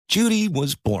Judy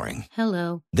was boring.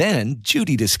 Hello. Then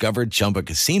Judy discovered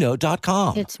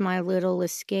ChumbaCasino.com. It's my little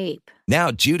escape. Now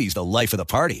Judy's the life of the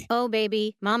party. Oh,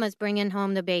 baby, mama's bringing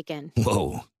home the bacon.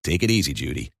 Whoa, take it easy,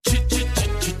 Judy.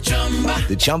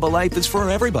 The Chumba life is for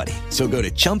everybody. So go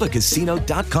to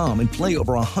ChumbaCasino.com and play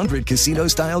over 100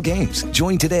 casino-style games.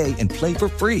 Join today and play for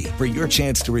free for your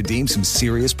chance to redeem some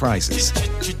serious prizes.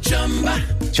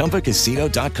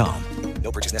 ChumbaCasino.com.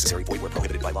 No purchase necessary. Void where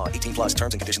prohibited by law. 18 plus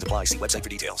terms and conditions apply. See website for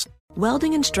details.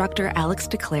 Welding instructor Alex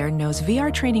DeClaire knows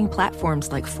VR training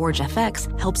platforms like Forge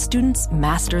FX help students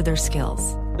master their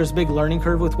skills. There's a big learning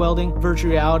curve with welding. Virtual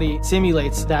reality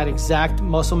simulates that exact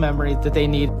muscle memory that they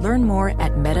need. Learn more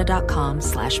at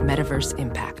meta.com/metaverse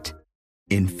impact.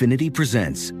 Infinity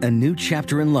presents a new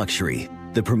chapter in luxury,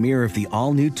 the premiere of the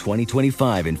all-new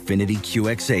 2025 Infinity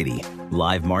QX80,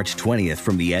 live March 20th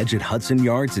from the Edge at Hudson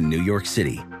Yards in New York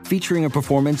City, featuring a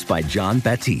performance by John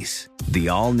Batiste. The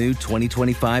all-new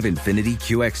 2025 Infinity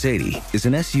QX80 is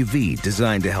an SUV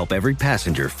designed to help every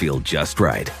passenger feel just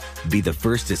right. Be the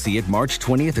first to see it March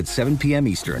 20th at 7 p.m.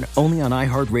 Eastern, only on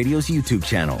iHeartRadio's YouTube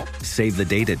channel. Save the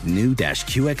date at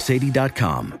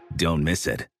new-QX80.com. Don't miss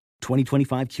it.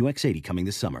 2025 QX80 coming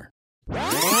this summer.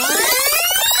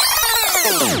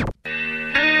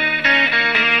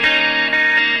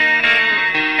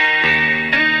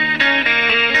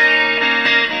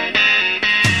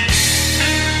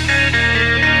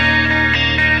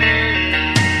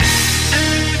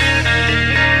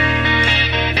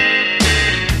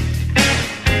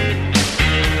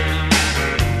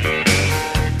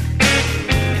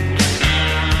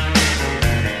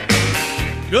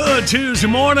 Good Tuesday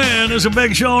morning. There's a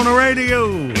big show on the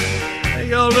radio. Hey,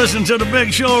 yo, listen to the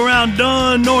big show around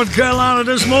Dunn, North Carolina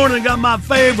this morning. Got my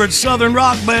favorite Southern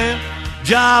rock band,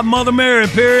 Jive Mother Mary,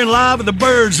 appearing live at the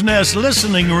Bird's Nest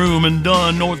Listening Room in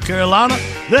Dunn, North Carolina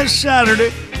this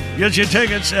Saturday. Get your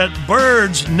tickets at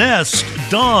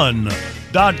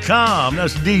birdsnestdunn.com.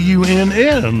 That's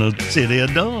Dunn, the city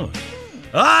of Dunn.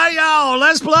 All right, y'all,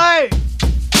 let's play.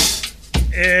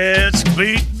 It's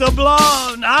Beat the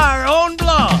Blonde, our own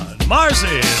blonde,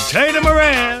 Marcy Tatum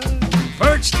Moran,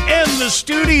 perched in the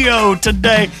studio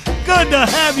today. Good to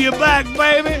have you back,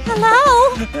 baby.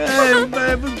 Hello. Hey,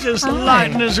 baby, just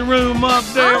lighting this room up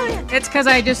there. Oh, it's because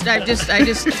I just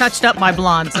touched up my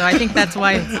blonde, so I think that's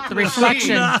why the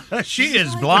reflection. She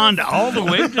is blonde all the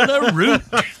way to the root.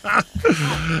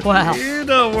 Wow. You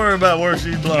don't worry about where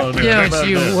she's blonde. Don't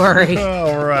you worry.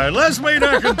 All right, let's meet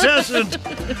our contestant.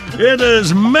 It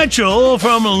is Mitchell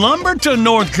from Lumberton,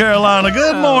 North Carolina.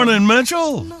 Good morning,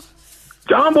 Mitchell.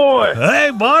 John Boy.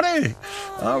 Hey, buddy.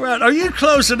 All right. Are you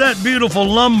close to that beautiful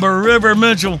Lumber River,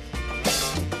 Mitchell?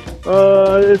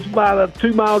 It's about a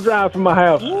 2-mile drive from my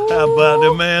house. How about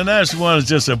it, man? That's one of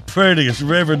just the prettiest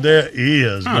river there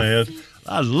is, man.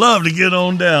 I'd love to get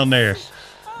on down there.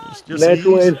 It's just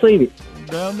Natural and scenic.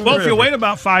 Well, if you wait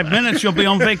about 5 minutes, you'll be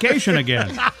on vacation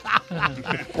again.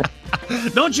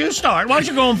 Don't you start. Why don't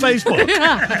you go on Facebook?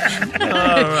 All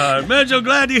right. Mitchell,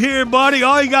 glad you're here, buddy.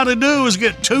 All you got to do is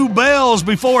get 2 bells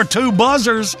before 2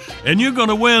 buzzers, and you're going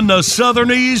to win the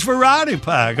Southernese Variety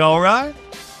Pack, all right?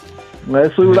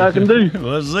 Let's see what I can do.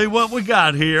 Let's see what we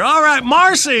got here. All right,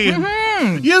 Marcy,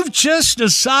 you've just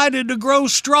decided to grow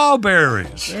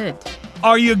strawberries. Good.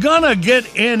 Are you going to get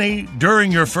any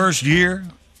during your first year?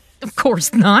 Of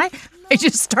course not. I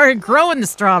just started growing the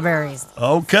strawberries.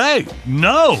 Okay.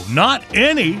 No, not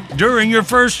any during your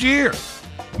first year.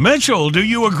 Mitchell, do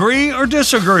you agree or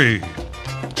disagree?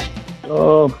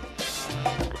 I'm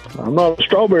not a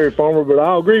strawberry farmer, but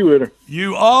I'll agree with her.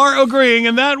 You are agreeing,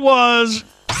 and that was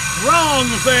wrong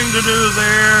thing to do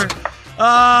there.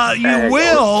 You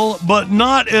will, but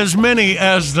not as many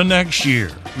as the next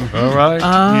year. All right?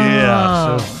 Oh.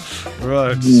 Yeah. So,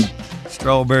 right.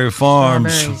 Strawberry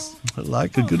farms. I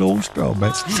like a good old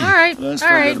strawberry. All right. Let's all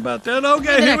forget right. about that.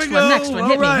 Okay, here we go. Next one. All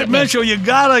Hit right, me. Mitchell, you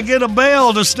gotta get a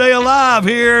bell to stay alive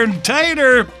here. And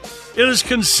Tater, it is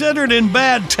considered in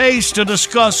bad taste to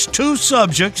discuss 2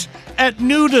 subjects at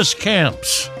nudist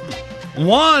camps.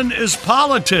 One is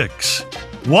politics.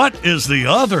 What is the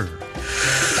other?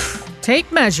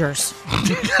 Take measures.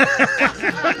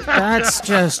 That's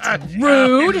just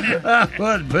rude. That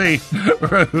would be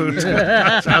rude.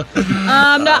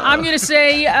 I'm going to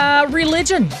say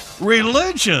religion.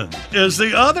 Religion is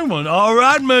the other one. All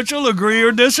right, Mitchell, agree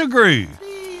or disagree?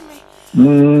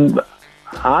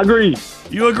 I agree.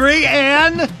 You agree,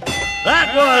 and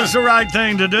that was the right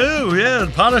thing to do. Yeah,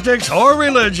 politics or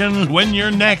religion when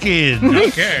you're naked.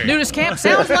 Okay. Nudist camp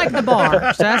sounds like the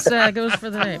bar. So that's goes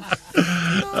for the name.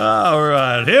 All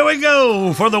right, here we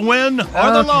go for the win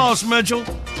or the loss, Mitchell.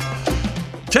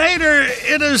 Tater,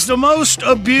 it is the most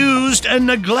abused and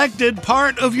neglected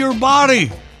part of your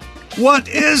body. What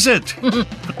is it?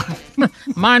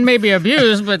 Mine may be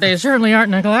abused, but they certainly aren't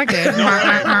neglected.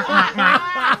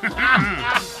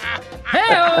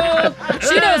 Hey,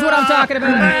 she knows what I'm talking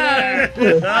about.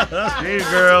 Hey,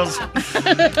 girls.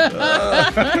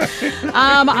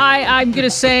 I'm gonna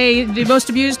say the most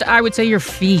abused. I would say your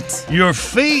feet. Your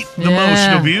feet, the most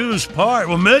abused part.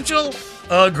 Well, Mitchell,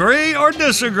 agree or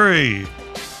disagree?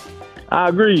 I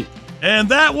agree. And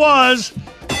that was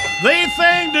the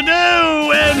thing to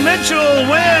do, and Mitchell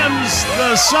wins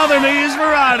the Southernese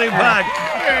Variety Pack.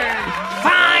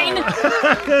 Fine.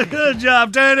 Good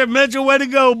job, Tater. Mitchell, way to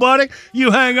go, buddy.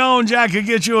 You hang on, Jack, and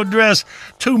get your address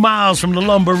 2 miles from the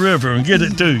Lumber River and get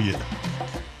it to you.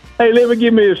 Hey, let me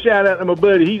give me a shout out to my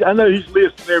buddy. I know he's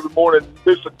listening every morning.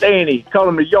 Mr. Danny, call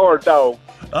him the Yard Dog.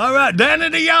 All right, Danny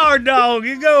the Yard Dog.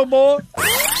 You go, boy.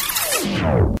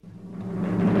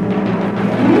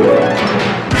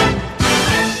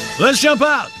 Let's jump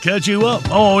out, catch you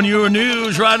up on your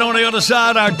news right on the other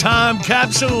side. Our time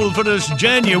capsule for this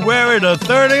January the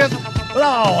 30th.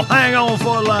 Oh, hang on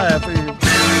for a laugh.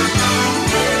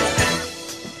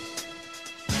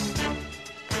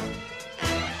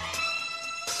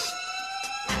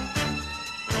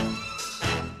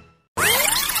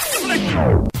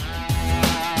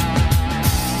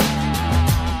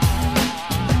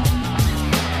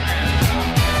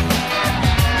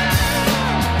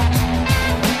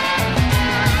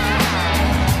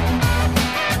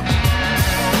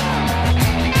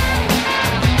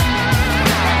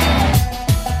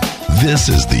 This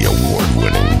is the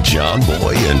award-winning John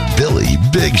Boy and Billy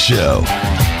Big Show.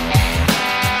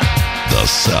 The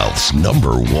South's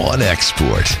 #1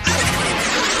 export.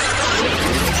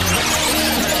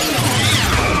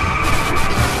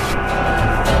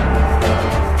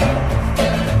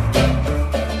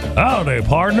 Howdy,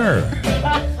 partner.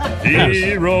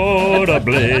 He rode a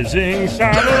blazing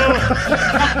saddle.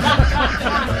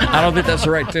 I don't think that's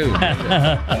the right tune.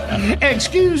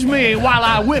 Excuse me while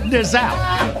I whip this out.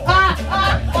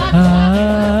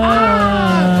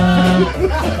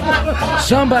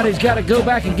 Somebody's got to go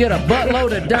back and get a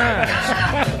buttload of dimes.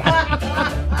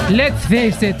 Let's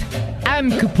face it,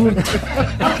 I'm kaput.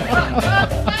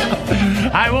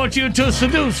 I want you to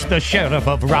seduce the sheriff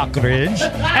of Rockridge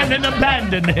and then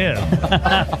abandon him.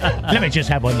 Let me just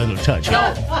have one little touch.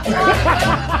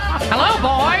 Hello,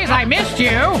 boys. I missed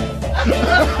you.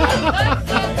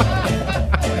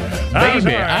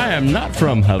 Baby, I am not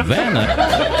from Havana.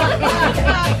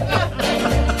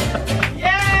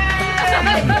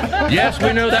 Yes,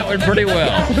 we know that one pretty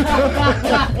well.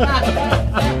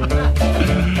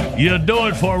 You do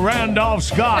it for Randolph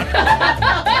Scott.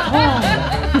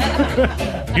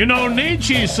 You know,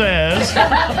 Nietzsche says...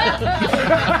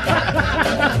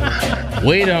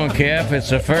 We don't care if it's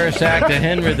the first act of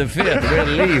Henry V. We'll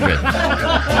leave it.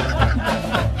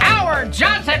 Howard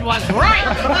Johnson was right.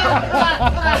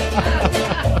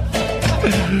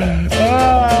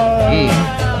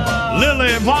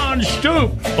 Lily Von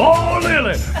Stoop. Oh,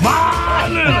 Lily. My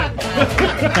Lily.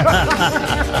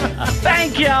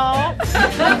 Thank y'all.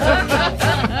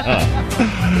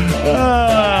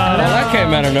 That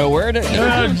came out of nowhere, didn't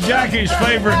it? Jackie's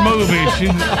favorite movie. She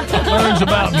learns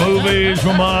about movies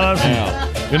from us. Yeah.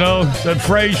 You know, said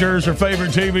Frasier's her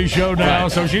favorite TV show now,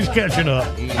 so she's catching up.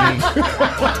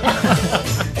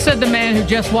 Said the man who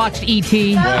just watched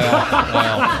E.T.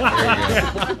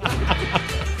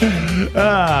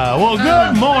 Well,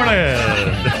 good morning.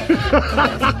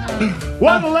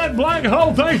 What'll that black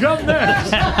hole think up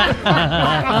next?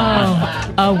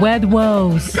 A wed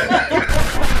woes.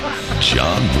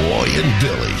 John Boy and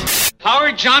Billy.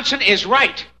 Howard Johnson is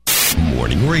right.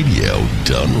 Morning radio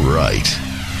done right.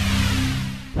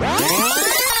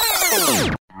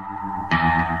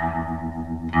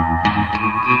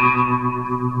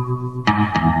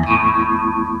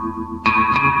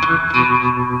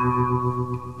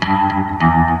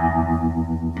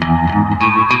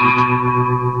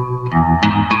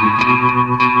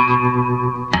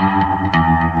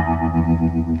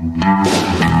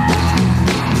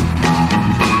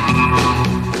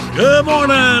 Good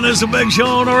morning. It's a Big Show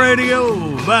on the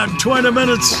radio. About 20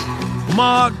 minutes.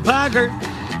 Mark Packer.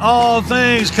 All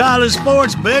things college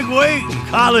sports, big week,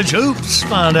 college hoops.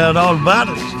 Find out all about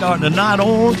it starting tonight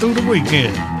on through the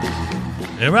weekend.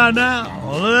 And right now,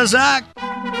 let's act.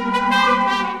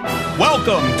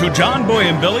 Welcome to John Boy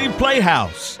and Billy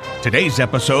Playhouse. Today's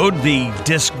episode, The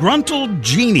Disgruntled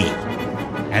Genie.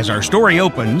 As our story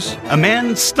opens, a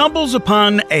man stumbles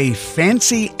upon a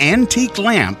fancy antique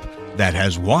lamp that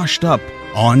has washed up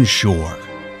on shore.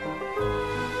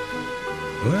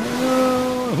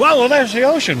 Well, Well, there's the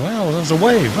ocean. Well, there's a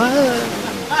wave.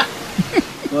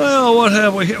 Well, what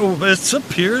have we here? Oh, it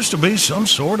appears to be some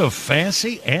sort of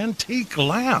fancy antique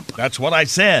lamp. That's what I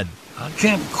said. I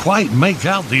can't quite make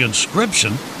out the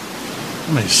inscription.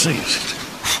 Let me see.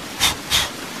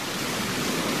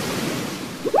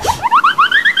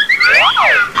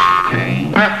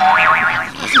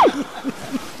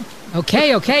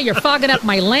 Okay, you're fogging up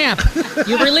my lamp.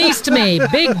 You released me.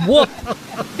 Big whoop.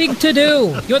 Big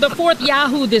to-do. You're the 4th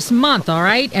Yahoo this month, all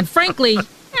right? And frankly,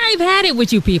 I've had it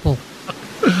with you people.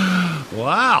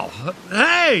 Wow.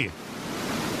 Hey!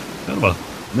 Kind of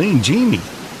a mean genie.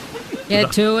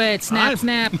 Get to it. Snap.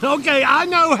 Okay, I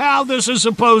know how this is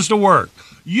supposed to work.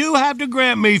 You have to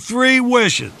grant me 3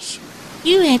 wishes.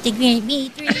 You have to grant me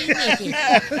 3 wishes.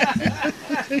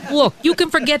 Look, you can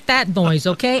forget that noise,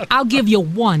 okay? I'll give you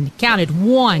 1. Count it,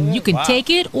 1. You can take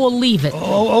it or leave it.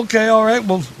 Oh, okay, all right.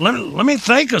 Well, let me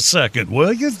think a second,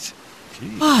 will you?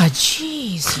 Oh,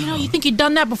 jeez. You think you'd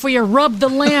done that before you rubbed the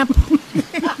lamp?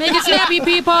 Make it snappy,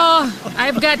 people.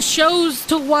 I've got shows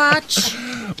to watch.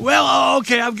 Well,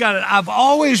 okay, I've got it. I've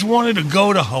always wanted to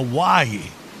go to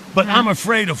Hawaii, but I'm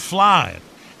afraid of flying.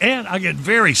 And I get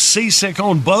very seasick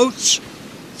on boats.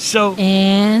 So...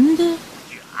 And?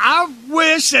 I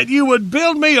wish that you would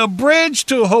build me a bridge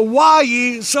to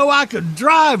Hawaii so I could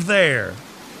drive there.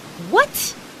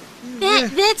 What?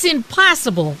 That's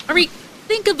impossible. I mean,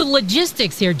 think of the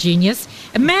logistics here, genius.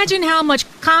 Imagine how much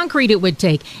concrete it would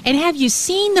take. And have you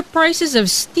seen the prices of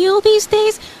steel these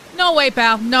days? No way,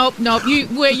 pal. Nope.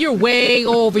 You're way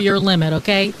over your limit,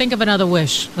 okay? Think of another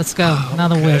wish. Let's go.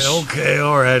 Another wish. Okay,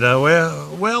 all right.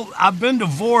 Well, I've been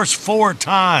divorced 4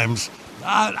 times.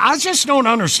 I just don't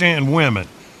understand women.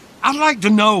 I'd like to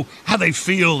know how they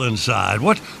feel inside,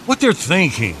 what they're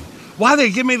thinking, why they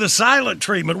give me the silent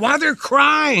treatment, why they're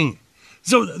crying.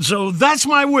 So that's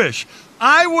my wish.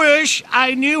 I wish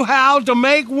I knew how to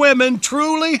make women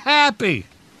truly happy.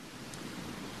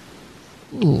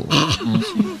 Ooh.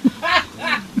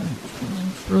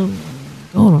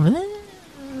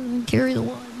 Carry the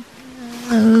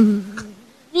one.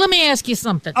 Let me ask you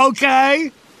something.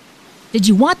 Okay. Did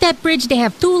you want that bridge to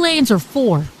have 2 lanes or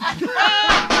 4?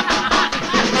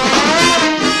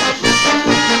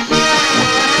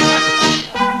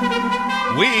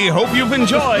 We hope you've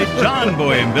enjoyed John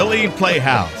Boy and Billy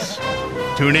Playhouse.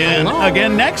 Tune in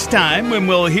again next time when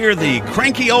we'll hear the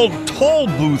cranky old toll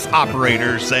booth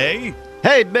operator say,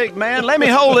 "Hey, big man, let me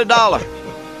hold $1."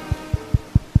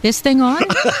 This thing on?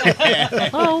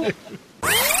 Oh.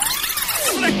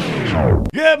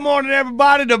 Good morning,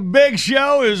 everybody. The Big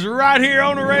Show is right here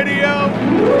on the radio.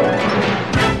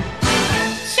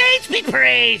 Saints be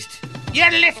praised.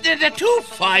 You're listening to 2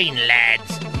 fine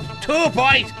lads. 2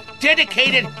 boys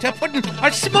dedicated to putting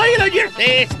a smile on your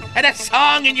face and a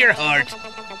song in your heart.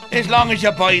 As long as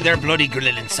you buy their bloody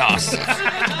grilling sauce.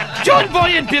 John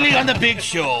Boy and Billy on the Big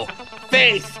Show.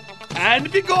 Faith and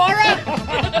Bigora.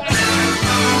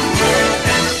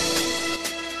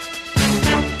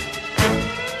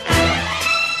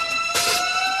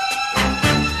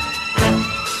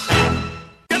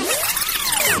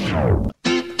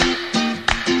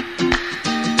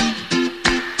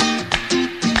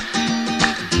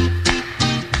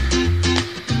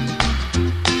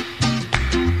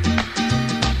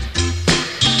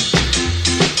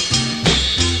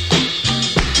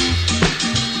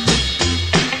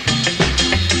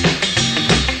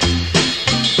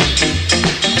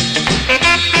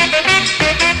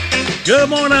 Good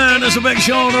morning. It's a Big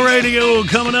Show on the radio.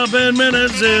 Coming up in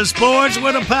minutes is Sports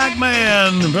with a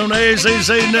Pac-Man from the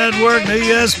ACC Network and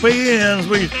ESPN.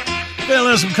 We fill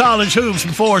in some college hoops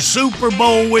before Super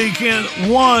Bowl weekend,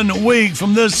 1 week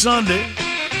from this Sunday.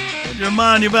 To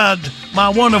remind you about my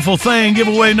wonderful thing,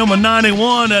 giveaway number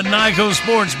 91 at Nyco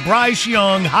Sports. Bryce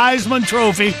Young Heisman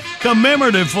Trophy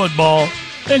commemorative football.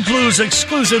 Includes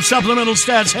exclusive supplemental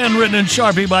stats handwritten in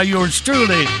Sharpie by yours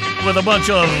truly with a bunch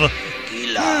of...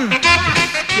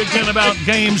 Thinking about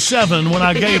Game 7 when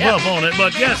I gave up on it.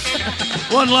 But yes,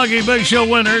 one lucky Big Show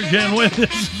winner can win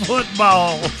this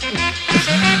football.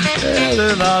 Yeah,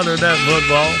 they're honored that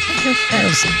football.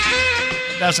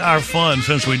 That's our fun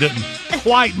since we didn't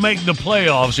quite make the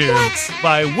playoffs here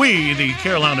by we, the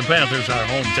Carolina Panthers, our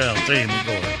hometown team.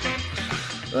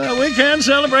 Well, we can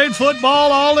celebrate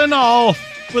football all in all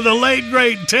with the late,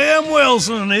 great Tim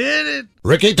Wilson. Hit it.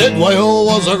 Ricky Tidwell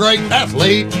was a great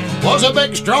athlete, was a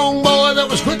big, strong boy that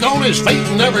was quick on his feet,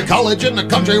 and every college in the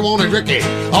country wanted Ricky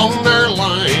on their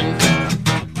line.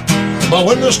 But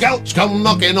when the scouts come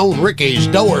knocking on Ricky's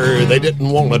door, they didn't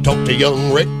want to talk to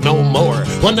young Rick no more.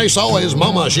 When they saw his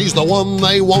mama, she's the one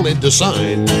they wanted to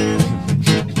sign.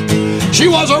 She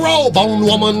was a raw-boned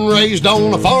woman raised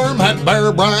on a farm, had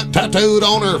Bear Bryant tattooed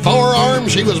on her forearm.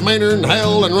 She was meaner than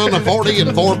hell and run a 40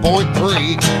 and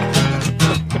 4.3.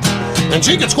 And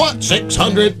she could squat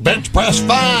 600, bench press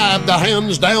 5. The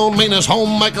hands down meanest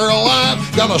homemaker alive.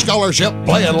 Got a scholarship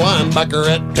playing linebacker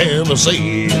at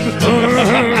Tennessee.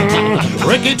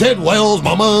 Ricky Tidwell's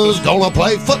mama's gonna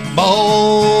play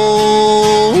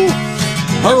football.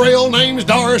 Her real name's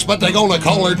Doris, but they gonna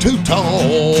call her Too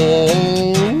Tall.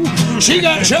 She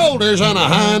got shoulders and a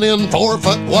hind end 4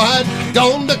 foot wide.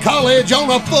 Gone to college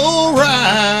on a full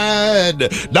ride.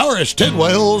 Doris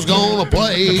Tidwell's gonna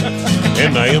play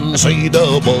in the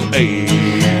NCAA.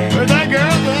 Where's that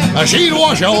girl? She'd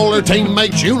wash all her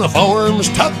teammates' uniforms,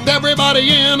 tucked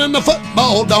everybody in the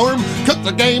football dorm, cooked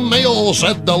the game meal,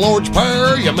 said the Lord's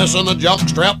Prayer. You're missing a jock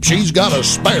strap, she's got a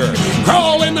spare.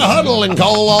 Crawl in the huddle and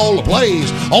call all the plays.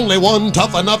 Only one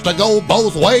tough enough to go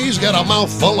both ways. Got a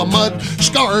mouthful of mud,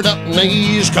 scarred up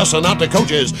knees, cussing out the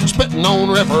coaches, spitting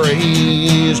on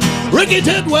referees. Ricky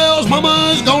Tidwell's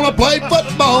mama's gonna play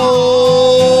football.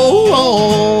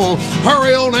 Her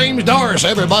real name's Doris,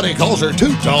 everybody calls her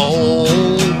Too Tall.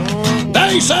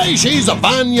 They say she's a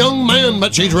fine young man,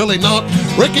 but she's really not.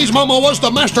 Ricky's mama was the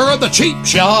master of the cheap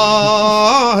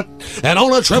shot. And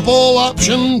on a triple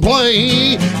option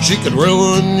play, she could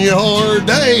ruin your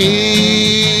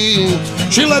day.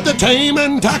 She led the team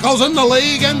in tackles in the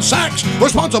league and sacks,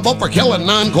 responsible for killing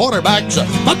 9 quarterbacks.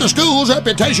 But the school's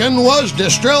reputation was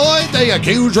destroyed. They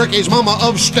accused Ricky's mama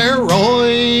of steroids.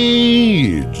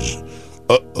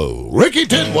 Ricky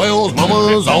Tidwell's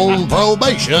mama's on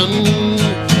probation.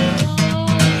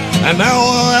 And now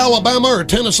Alabama or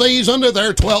Tennessee's under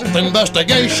their 12th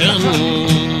investigation.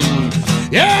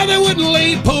 Yeah, they wouldn't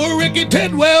leave poor Ricky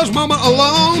Tidwell's mama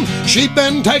alone. She'd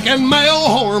been taking male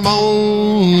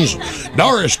hormones.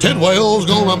 Doris Tidwell's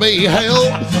gonna be held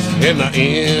in the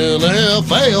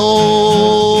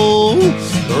NFL.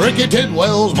 Ricky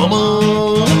Tidwell's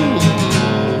mama.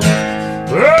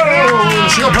 Oh,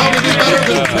 she'll probably do better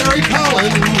than Terry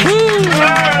Collins.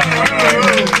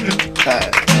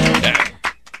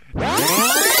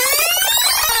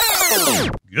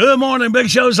 Good morning, Big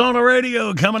Show's on the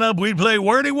radio. Coming up, we play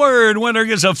Wordy Word. Winner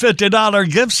gets a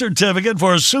 $50 gift certificate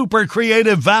for a super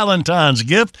creative Valentine's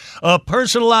gift, a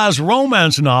personalized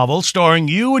romance novel starring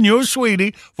you and your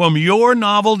sweetie from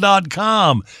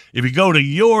yournovel.com. If you go to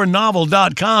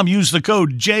yournovel.com, use the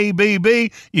code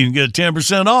JBB, you can get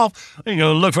 10% off. You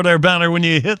can look for their banner when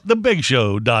you hit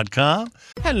thebigshow.com.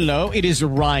 Hello, it is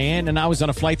Ryan, and I was on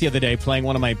a flight the other day playing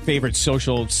one of my favorite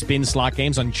social spin slot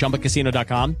games on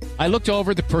ChumbaCasino.com. I looked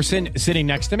over at the person sitting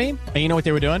next to me, and you know what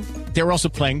they were doing? They were also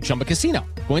playing Chumba Casino.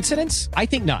 Coincidence? I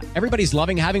think not. Everybody's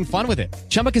loving having fun with it.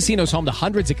 Chumba Casino is home to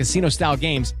hundreds of casino-style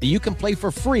games that you can play for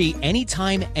free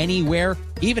anytime, anywhere,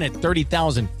 even at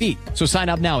 30,000 feet. So sign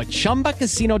up now at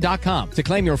ChumbaCasino.com to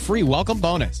claim your free welcome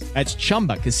bonus. That's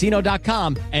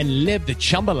ChumbaCasino.com and live the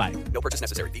Chumba life. No purchase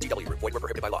necessary. VGW. Void where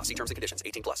prohibited by law. See terms and conditions.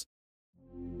 18+.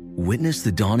 Witness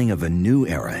the dawning of a new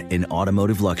era in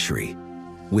automotive luxury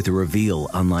with a reveal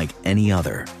unlike any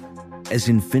other as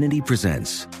Infiniti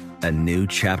presents a new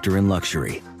chapter in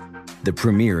luxury, the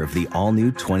premiere of the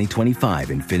all-new 2025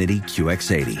 Infiniti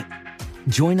QX80.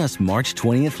 Join us March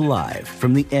 20th live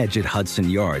from the Edge at Hudson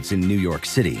Yards in New York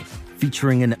City,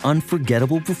 featuring an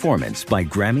unforgettable performance by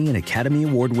Grammy and Academy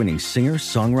Award-winning singer,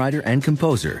 songwriter, and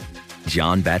composer,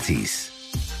 Jon Batiste.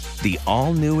 The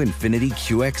all-new Infiniti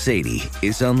QX80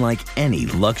 is unlike any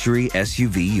luxury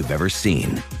SUV you've ever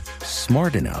seen.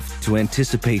 Smart enough to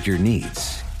anticipate your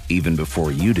needs, even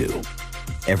before you do.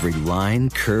 Every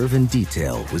line, curve, and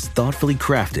detail was thoughtfully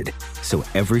crafted, so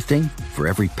everything for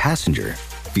every passenger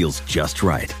feels just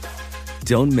right.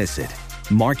 Don't miss it.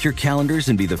 Mark your calendars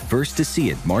and be the first to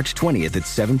see it March 20th at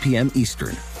 7 p.m.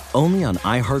 Eastern, only on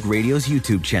iHeartRadio's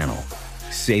YouTube channel.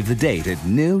 Save the date at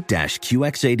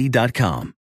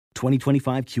new-QX80.com.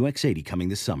 2025 QX80 coming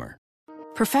this summer.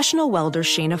 Professional welder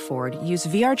Shayna Ford used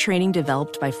VR training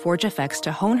developed by ForgeFX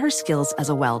to hone her skills as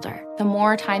a welder. The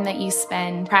more time that you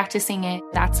spend practicing it,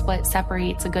 that's what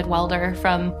separates a good welder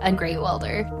from a great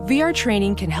welder. VR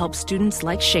training can help students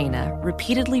like Shayna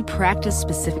repeatedly practice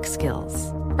specific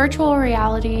skills. Virtual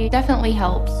reality definitely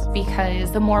helps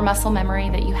because the more muscle memory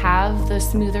that you have, the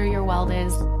smoother your weld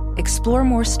is. Explore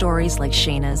more stories like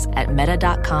Shayna's at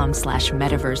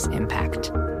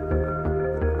meta.com/metaverseimpact.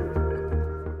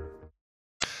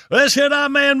 Let's hit our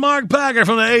man Mark Packer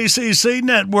from the ACC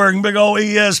Network. Big old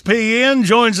ESPN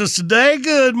joins us today.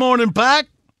 Good morning, Pack.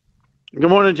 Good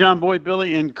morning, John Boy,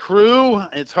 Billy, and crew.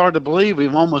 It's hard to believe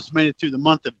we've almost made it through the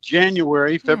month of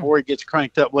January. February gets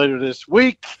cranked up later this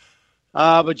week.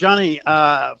 But Johnny,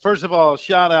 first of all,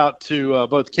 shout out to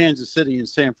both Kansas City and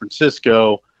San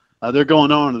Francisco. They're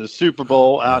going on to the Super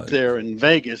Bowl out there in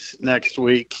Vegas next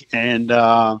week, and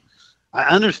I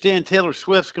understand Taylor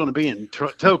Swift's going to be in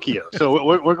Tokyo, so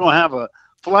we're going to have a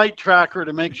flight tracker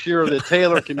to make sure that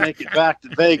Taylor can make it back to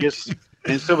Vegas,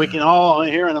 and so we can all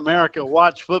here in America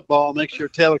watch football, make sure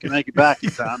Taylor can make it back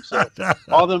in time. So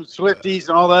all them Swifties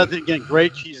and all that, again,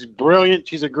 great. She's brilliant.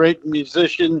 She's a great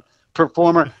musician,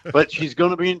 performer, but she's going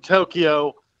to be in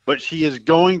Tokyo. But she is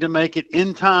going to make it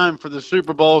in time for the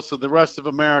Super Bowl so the rest of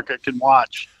America can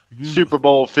watch Super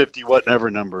Bowl 50,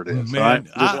 whatever number it is. Man,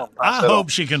 right? I hope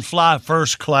she can fly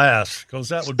first class, because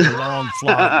that would be a long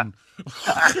flight.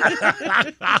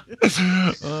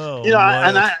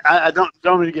 I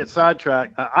don't mean to get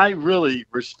sidetracked. I really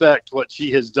respect what she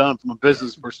has done from a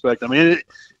business perspective. I mean,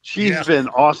 she's been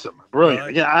awesome, brilliant.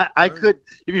 Right. Yeah, I could,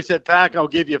 if you said, Pack, I'll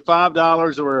give you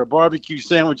 $5 or a barbecue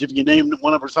sandwich if you name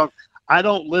one of her songs. I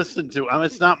don't listen to it. I mean,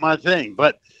 it's not my thing,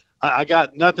 but I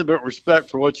got nothing but respect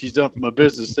for what she's done from a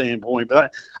business standpoint.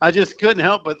 But I just couldn't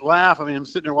help but laugh. I mean, I'm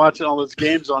sitting there watching all those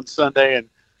games on Sunday, and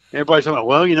everybody's talking about,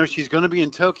 well, she's going to be in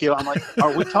Tokyo. I'm like,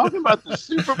 are we talking about the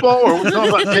Super Bowl, or are we talking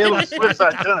about Taylor Swift's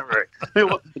itinerary? I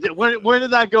mean, where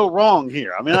did I go wrong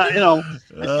here? I mean,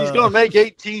 she's going to make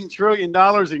 $18 trillion,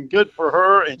 and good for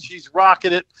her, and she's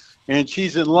rocking it. And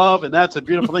she's in love, and that's a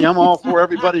beautiful thing. I'm all for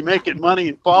everybody making money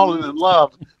and falling in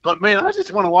love. But, man, I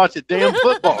just want to watch a damn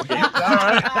football game. All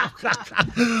right?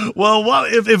 Well,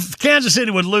 if Kansas City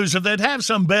would lose, if they'd have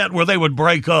some bet where they would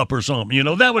break up or something,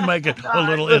 that would make it a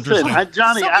little interesting.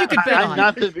 Johnny,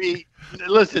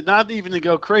 not even to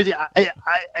go crazy.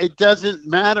 It doesn't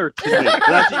matter to me.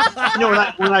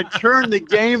 When I turn the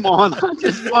game on, I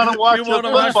just want to watch a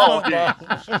football game.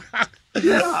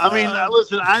 Yeah, I mean,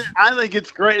 listen, I think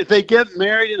it's great. If they get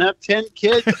married and have 10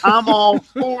 kids, I'm all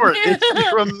for it. It's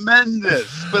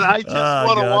tremendous. But I just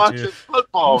want to watch a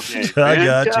football game. I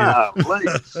got you.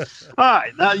 All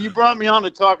right, now you brought me on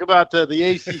to talk about the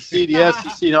ACC, the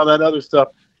SEC, and all that other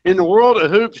stuff. In the world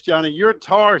of hoops, Johnny, your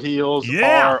Tar Heels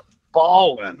are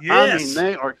balling. Yes. I mean,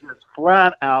 they are just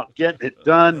flat out getting it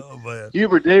done.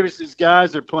 Hubert Davis's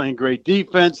guys are playing great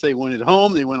defense. They win at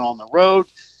home. They went on the road.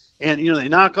 And, they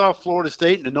knock off Florida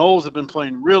State, and the Noles have been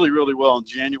playing really, really well in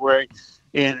January.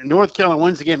 And North Carolina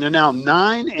wins the game. They're now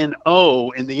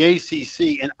 9-0 in the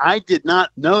ACC, and I did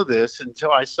not know this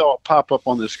until I saw it pop up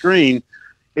on the screen.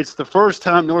 It's the first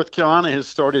time North Carolina has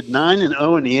started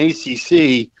 9-0 in the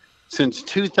ACC since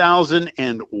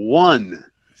 2001.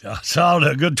 I saw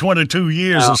a good 22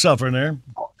 years of suffering there.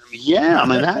 Yeah, I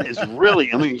mean, that is really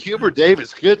 – Hubert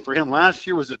Davis, good for him. Last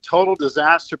year was a total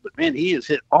disaster, but, man, he has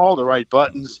hit all the right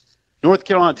buttons. North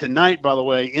Carolina tonight, by the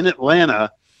way, in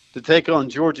Atlanta to take on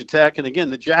Georgia Tech. And,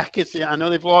 again, the Jackets, I know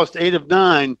they've lost 8 of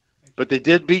 9, but they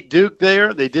did beat Duke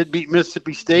there. They did beat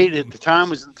Mississippi State. At the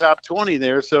time was in the top 20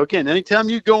 there. So, again, anytime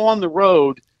you go on the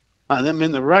road,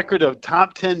 the record of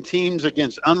top 10 teams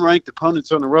against unranked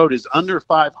opponents on the road is under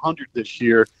 500 this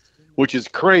year, which is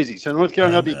crazy. So, North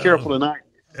Carolina, be careful tonight.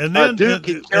 And then Duke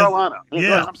and Carolina.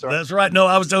 I'm sorry. That's right. No,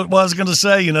 I was going to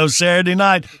say, Saturday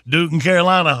night, Duke and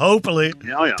Carolina. Hopefully,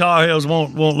 Tar Heels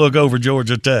won't look over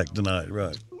Georgia Tech tonight,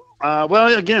 right?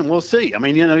 Well, again, we'll see. I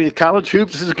mean, college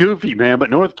hoops is goofy, man, but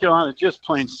North Carolina is just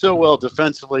playing so well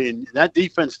defensively, and that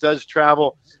defense does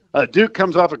travel. Duke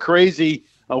comes off a crazy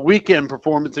weekend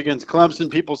performance against Clemson.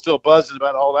 People still buzzing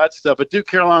about all that stuff, but Duke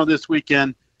Carolina this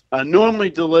weekend normally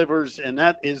delivers, and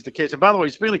that is the case. And by the way,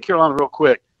 speaking of Carolina real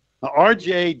quick,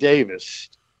 R.J. Davis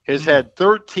has had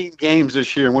 13 games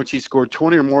this year in which he scored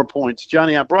 20 or more points.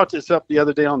 Johnny, I brought this up the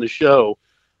other day on the show.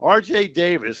 R.J.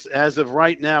 Davis, as of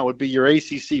right now, would be your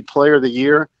ACC Player of the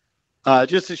Year.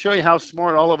 Just to show you how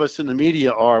smart all of us in the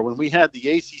media are, when we had the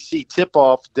ACC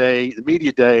tip-off day, the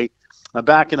media day,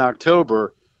 back in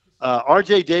October,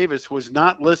 R.J. Davis was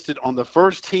not listed on the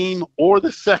first team or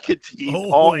the second team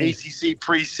all ACC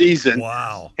preseason.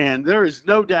 Wow. And there is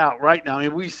no doubt right now. I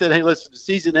mean, we said, hey, listen, the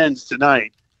season ends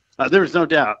tonight. There's no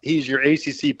doubt he's your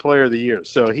ACC Player of the Year.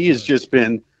 So he has just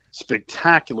been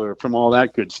spectacular from all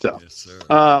that good stuff. Yes,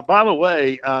 sir. By the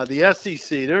way, the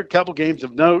SEC, there are a couple games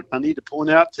of note I need to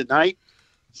point out tonight.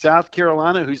 South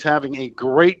Carolina, who's having a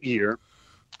great year.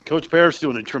 Coach Parrish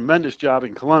doing a tremendous job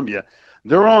in Columbia.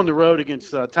 They're on the road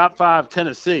against top 5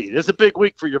 Tennessee. This is a big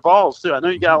week for your Vols, too. I know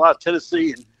you got a lot of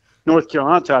Tennessee and North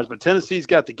Carolina ties, but Tennessee's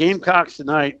got the Gamecocks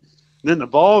tonight. And then the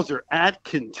Vols are at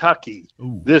Kentucky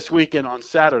this weekend on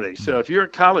Saturday. So if you're a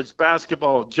college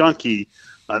basketball junkie,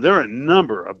 there are a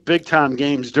number of big-time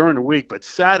games during the week, but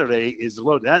Saturday is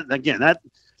loaded. That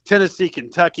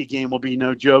Tennessee-Kentucky game will be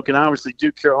no joke, and obviously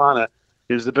Duke Carolina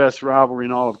is the best rivalry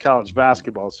in all of college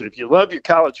basketball. So if you love your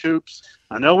college hoops,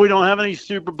 I know we don't have any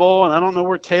Super Bowl, and I don't know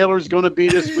where Taylor's going to be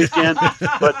this weekend,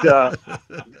 but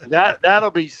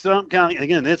that'll be some kind of,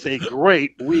 again, it's a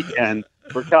great weekend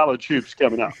for college hoops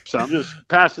coming up. So I'm just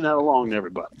passing that along to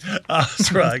everybody.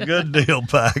 That's right. Good deal,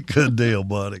 Pat. Good deal,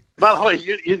 buddy. By the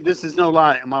way, this is no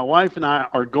lie. My wife and I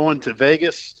are going to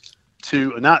Vegas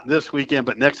to, not this weekend,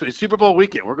 but next week, Super Bowl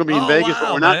weekend. We're going to be in Vegas,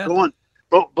 but we're not going.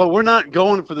 But we're not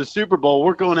going for the Super Bowl.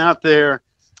 We're going out there.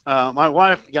 My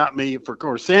wife got me,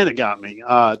 or Santa got me,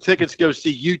 tickets to go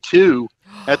see U2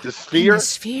 at the Sphere. The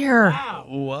Sphere.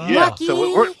 Wow. Yeah, Lucky.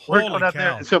 so we're going out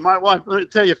there. So my wife, let me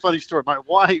tell you a funny story. My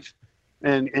wife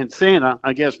and Santa,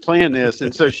 I guess, planned this.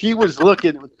 And so she was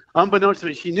looking, unbeknownst to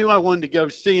me, she knew I wanted to go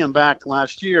see him back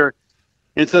last year.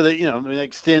 And so they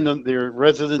extend their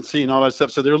residency and all that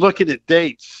stuff. So they're looking at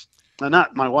dates. Now,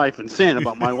 not my wife and Santa,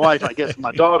 but my wife, I guess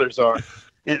my daughters are.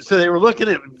 And so they were looking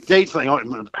at dates like,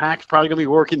 Pac's probably going to be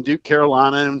working Duke,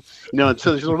 Carolina. And, and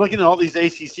so they were looking at all these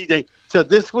ACC dates. So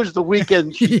this was the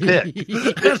weekend she picked.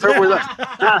 So we're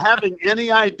not having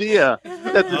any idea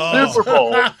that the Super Bowl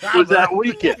was that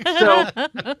weekend. So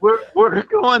we're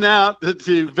going out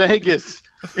to Vegas.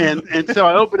 And so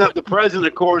I opened up the present,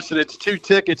 of course, and it's 2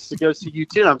 tickets to go see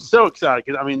U2. And I'm so excited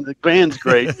because, the band's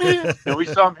great. And we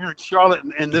saw them here in Charlotte.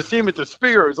 And to see them at the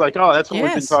Sphere, it was like, that's what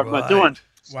we've been talking about doing.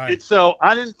 Right. And so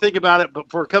I didn't think about it, but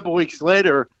for a couple of weeks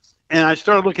later, and I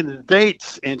started looking at the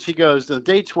dates, and she goes, the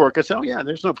dates work. I said, oh, yeah,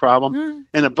 there's no problem.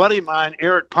 And a buddy of mine,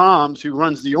 Eric Palms, who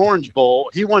runs the Orange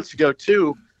Bowl, he wants to go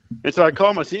too. And so I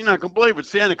called him. I said, you're not going to believe what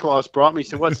Santa Claus brought me. He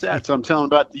said, what's that? So I'm telling him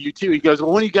about the U2. He goes,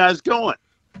 well, when are you guys going?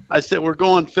 I said, we're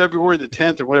going February the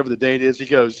 10th or whatever the date is. He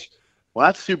goes, well,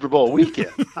 that's Super Bowl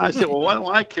weekend. I said, well, why do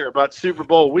I care about Super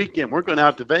Bowl weekend? We're going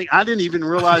out to Vegas. I didn't even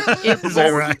realize the Super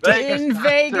Bowl was in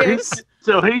Vegas.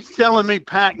 So he's telling me,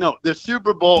 Pac, no, the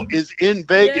Super Bowl is in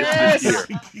Vegas this year.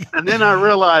 And then I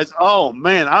realized, oh,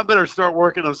 man, I better start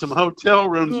working on some hotel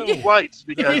rooms and flights.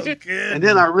 And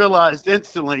then I realized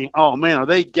instantly, oh, man, are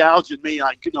they gouging me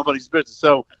like nobody's business?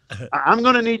 So I'm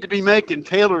going to need to be making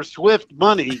Taylor Swift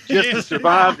money just to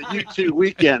survive the U2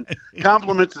 weekend.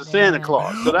 Compliments of Santa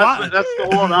Claus. So that's the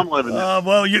world I'm living in.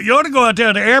 Well, you ought to go out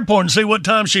there to the airport and see what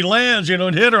time she lands,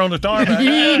 and hit her on the tarmac.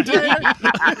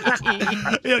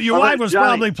 Your wife was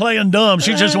probably playing dumb.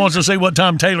 She just wants to see what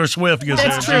time Taylor Swift gets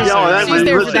That's there. true. She's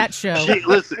there for that show.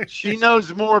 She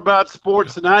knows more about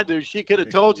sports than I do. She could have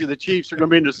told you the Chiefs are going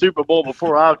to be in the Super Bowl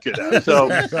before I could have. So,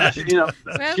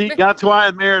 that's why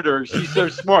I married her. She's so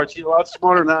smart. She's a lot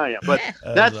smarter than I am. But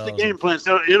that's the game plan.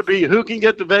 So it'll be who can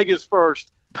get to Vegas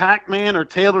first, Pac-Man or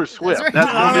Taylor Swift.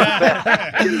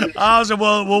 That's awesome.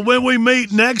 Well, when we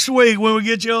meet next week, when we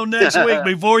get you on next week,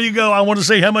 before you go, I want to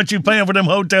see how much you're paying for them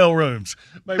hotel rooms.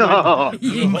 Maybe we can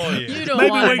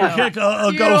kick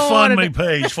a GoFundMe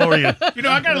page for you.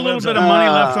 I got a little bit of money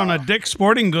left on a Dick's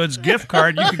Sporting Goods gift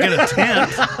card. You could get a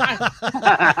tent.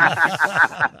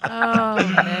 Oh,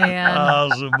 man.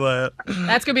 Awesome, man.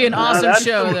 That's going to be an awesome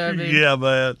show, though. Yeah,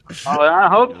 man. Oh, I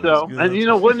hope so.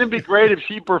 And, wouldn't it be great if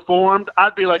she performed?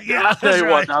 I'd be like, I'll tell you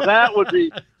what, now that would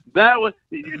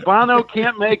Bono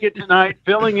can't make it tonight.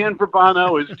 Filling in for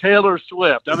Bono is Taylor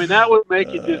Swift. That would make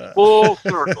it just full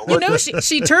circle.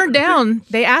 She turned down.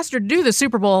 They asked her to do the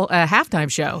Super Bowl halftime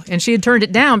show, and she had turned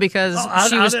it down because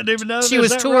she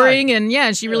was touring, right.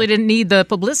 And she really didn't need the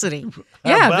publicity.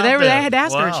 But they had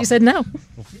asked her, and she said no.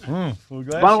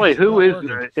 By the way, who is?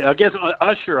 I guess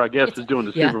Usher. is doing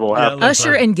the Super Bowl halftime.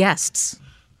 Usher and guests.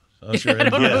 I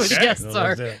don't know who the guests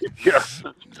are.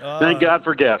 Thank God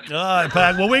for guests. All right,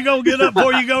 Pac. Well, we're going to get up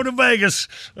before you go to Vegas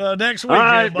next weekend. All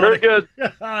right, buddy. very good. All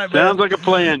right, sounds like a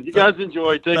plan. You guys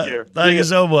enjoy. Take care. Thank you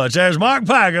so much. There's Mark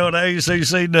Pac on the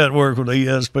ACC Network with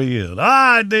ESPN. All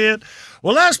right, then.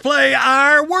 Well, let's play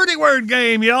our wordy word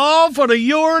game, y'all, for the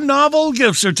Your Novel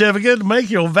gift certificate.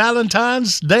 Make your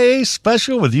Valentine's Day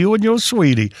special with you and your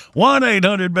sweetie.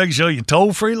 1-800-BIG-SHOW, your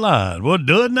toll-free line. We'll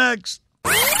do it next.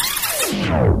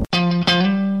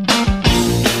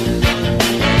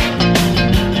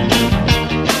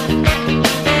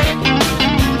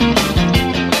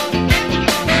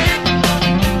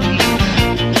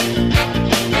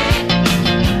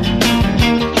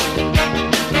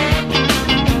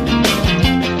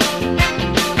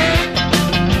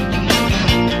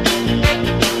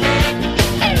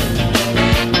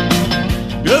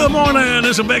 Good morning.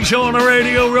 It's a big show on the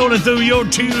radio rolling through your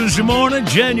Tuesday morning,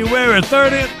 January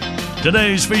 30th.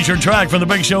 Today's featured track from the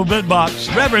Big Show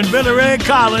Bitbox, Reverend Billy Ray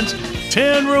Collins,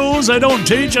 10 Rules They Don't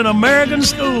Teach in American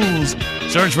Schools.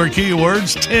 Search for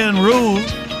keywords, 10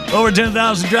 Rules. Over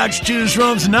 10,000 tracks to choose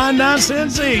from. It's 99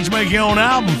 cents each. Make your own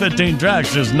album, 15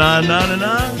 tracks, just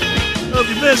 $9.99. if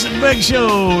you visit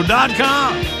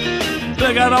BigShow.com.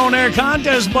 Click that on-air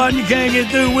contest button. You can't get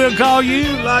through, we'll call you.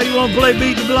 Like, you want to play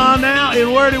Beat the Blonde now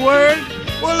in wordy word?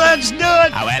 Well, let's do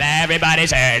it. Oh, well,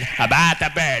 everybody's heard about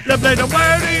the bird. Let's play the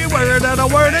wordy word and a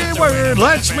wordy word.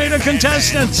 Let's meet the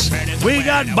contestants. We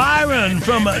got Byron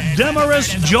from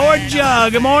Demorest, Georgia.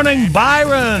 Good morning,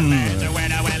 Byron.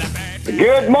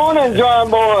 Good morning, John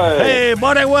Boy. Hey,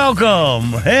 buddy,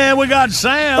 welcome. And we got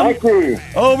Sam. Thank you.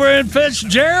 Over in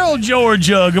Fitzgerald,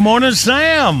 Georgia. Good morning,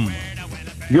 Sam.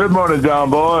 Good morning,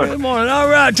 John Boy. Good morning. All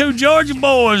right, two Georgia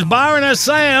boys. Byron, that's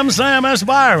Sam. Sam, that's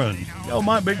Byron. Y'all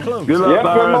might be close. Good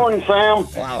morning, Sam.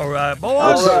 All right,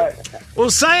 boys. All right. Well,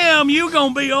 Sam, you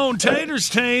going to be on Tater's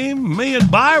team. Me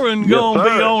and Byron going to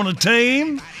be on a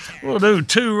team. We'll do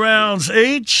 2 rounds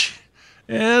each,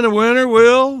 and the winner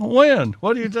will win.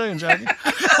 What are you saying, Jackie?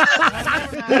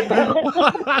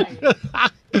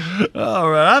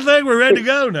 All right, I think we're ready to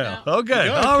go now. Okay,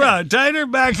 all right. Tater,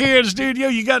 back here in the studio,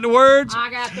 you got the words? I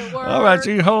got the words. All right, so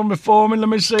you hold them before me. Let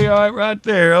me see. All right, right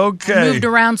there. Okay. Moved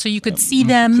around so you could see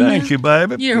them. Thank you,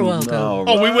 baby. You're welcome. All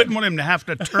Oh, we right. wouldn't want him to have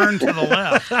to turn to the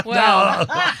left. Well,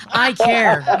 I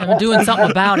care. I'm doing something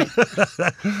about it.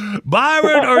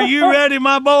 Byron, are you ready,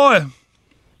 my boy?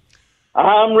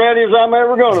 I'm ready as I'm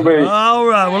ever going to be. All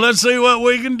right, well, let's see what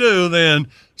we can do then.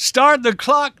 Start the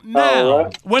clock now. All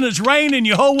right. When it's raining,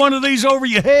 you hold one of these over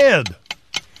your head.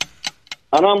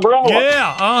 An umbrella.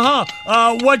 Yeah,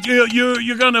 what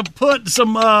you're gonna put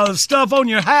some stuff on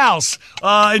your house,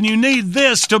 and you need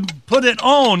this to put it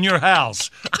on your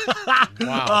house.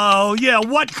 Wow. Oh yeah,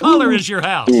 what color is your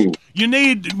house? You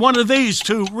need one of these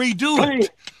to redo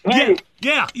it. Paint.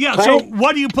 Yeah. Paint. So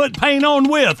what do you put paint on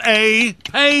with? A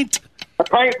paint. A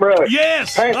paintbrush.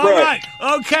 Yes. Paintbrush. All right.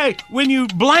 Okay. When you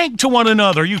blank to one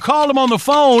another, you call them on the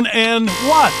phone and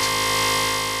what?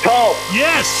 Talk.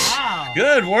 Yes.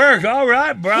 Good work. All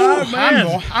right, bro.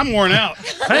 Man. I'm worn out.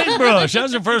 Paintbrush.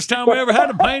 That's the first time we ever had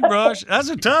a paintbrush. That's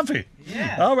a toughie.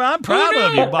 Yeah. All right. I'm proud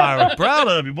of you, Byron. Proud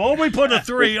of you, boy. We put a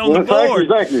 3 on the board.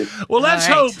 Thank you. Well, let's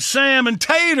hope Sam and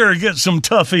Tater get some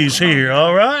toughies here.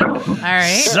 All right. All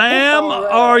right. Sam,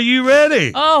 are you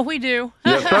ready? Oh, we do.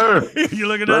 Yes, sir. You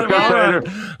looking at him? All right.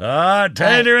 All right.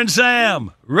 Tater and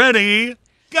Sam, ready?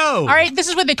 Go. All right, this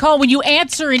is what they call when you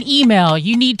answer an email.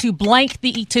 You need to blank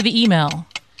to the email.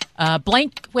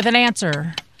 Blank with an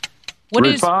answer. What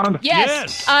is? Respond?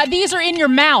 Yes. These are in your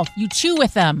mouth. You chew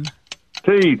with them.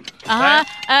 Teeth.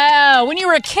 When you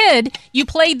were a kid, you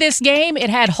played this game. It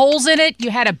had holes in it.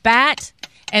 You had a bat,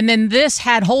 and then this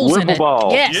had holes in Wiffle it.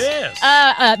 ball. Yes.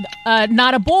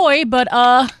 Not a boy, but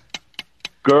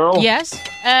Girl. yes.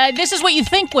 This is what you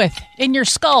think with in your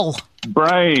skull.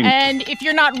 Brain. And if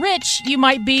you're not rich, you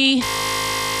might be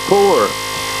Poor.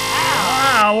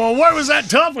 Wow. Well, what was that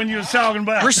tough one you was talking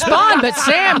about? respond, but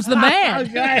Sam's the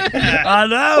man. I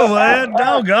know, man.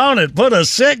 Doggone it. Put a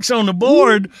 6 on the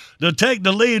board to take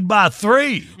the lead by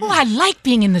 3. Oh, I like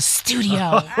being in the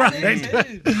studio. Right.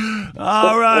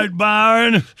 All right,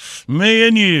 Byron. Me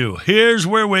and you. Here's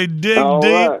where we dig All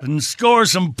deep right. and score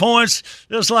some points,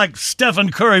 just like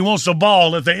Stephen Curry wants the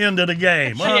ball at the end of the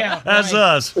game. That's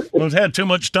us. We've had too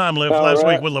much time left last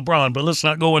week with LeBron, but let's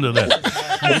not go into that.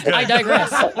 I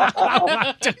digress.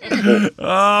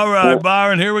 All right,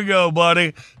 Byron, here we go,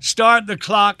 buddy. Start the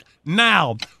clock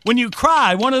now. When you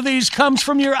cry, one of these comes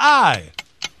from your eye.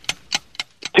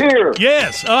 Tear.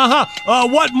 Yes,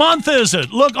 what month is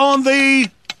it? Look on the...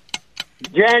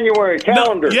 January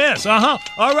calendar. No, yes, All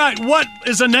right, what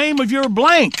is the name of your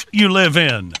blank you live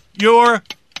in? Your...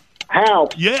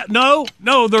 House. Yeah, no,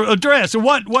 the address.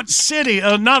 What city?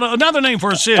 Not another name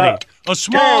for a city. A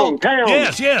small Town.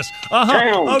 Yes.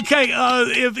 Town. Okay.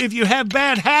 If you have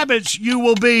bad habits, you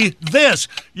will be this.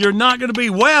 You're not going to be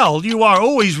well. You are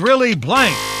always really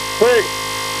blank. Sick.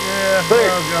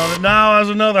 Yeah. Now there's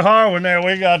another hard one there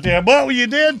we got there. But you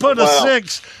did put a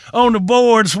 6 on the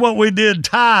board. It's what we did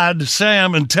tied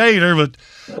Sam and Tater, but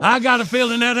I got a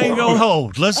feeling that ain't going to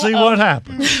hold. Let's see what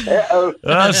happens.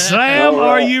 Sam,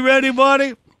 are you ready,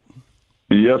 buddy?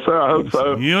 Yes, sir. I hope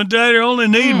so. You and Tater only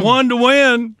need one to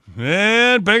win.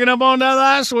 And picking up on that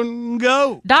last one,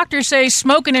 go. Doctors say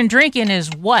smoking and drinking is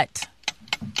what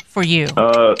for you?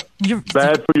 Bad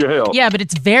for your health. Yeah, but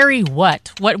it's very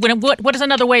what? What is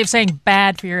another way of saying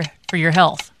bad for your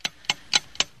health?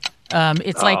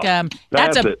 It's like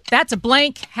that's a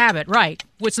blank habit, right?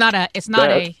 It's not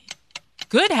a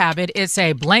good habit. It's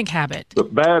a blank habit. The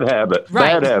bad habit.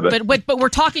 Right. Bad habit. But we're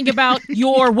talking about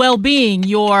your well-being,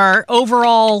 your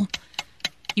overall.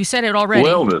 You said it already.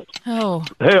 Wellness. Oh.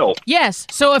 Health. Yes.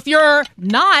 So if you're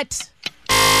not,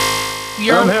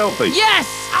 you're unhealthy. Yes.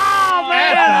 Oh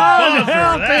man,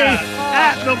 unhealthy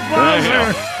at the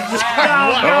buzzer.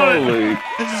 Holy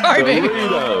Sorry, baby.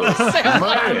 Toledo.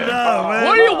 Man.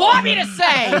 What do you want me to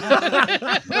say?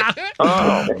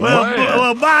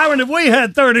 Well, Byron, if we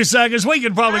had 30 seconds, we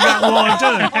could probably got one,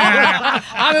 too.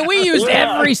 I mean, we used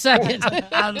every second.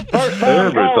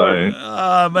 Everything.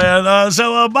 Man.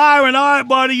 So, Byron, all right,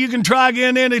 buddy, you can try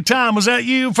again anytime. Was that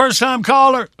you, first-time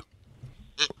caller?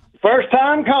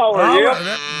 First-time caller, yep.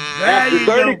 After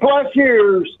 30-plus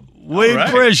years. We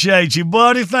appreciate you,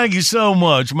 buddy. Thank you so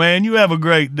much, man. You have a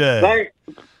great day.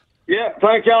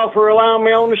 Thank y'all for allowing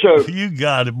me on the show. You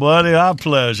got it, buddy. Our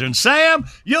pleasure. And Sam,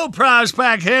 your prize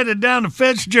pack headed down to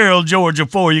Fitzgerald, Georgia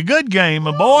for you. Good game,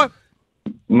 my boy.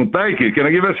 Thank you. Can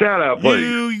I give a shout-out, please?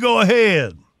 You go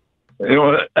ahead. You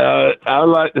know, I'd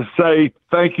like to say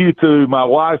thank you to my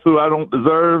wife, who I don't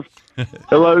deserve.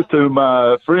 Hello to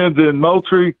my friends in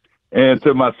Moultrie and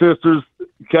to my sisters,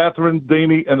 Catherine,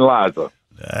 Deanie, and Liza.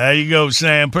 There you go,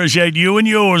 Sam. Appreciate you and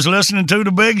yours listening to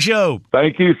The Big Show.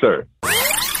 Thank you, sir.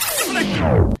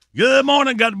 Good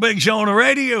morning. Got The Big Show on the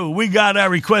radio. We got our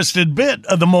requested bit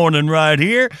of the morning right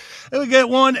here. And we get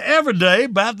one every day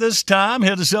about this time.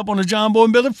 Hit us up on the John Boy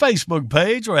and Billy Facebook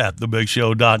page or at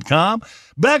thebigshow.com.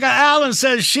 Becca Allen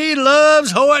says she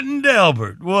loves Horton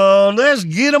Delbert. Well, let's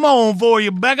get them on for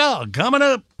you, Becca. Coming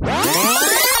up.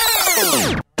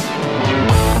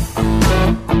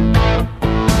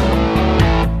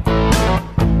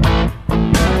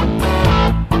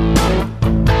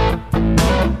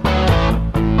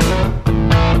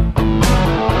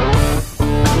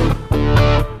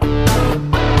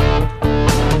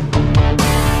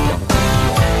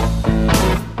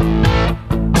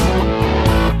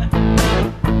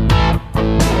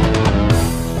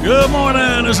 Good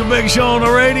morning. It's a Big Show on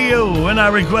the radio, and I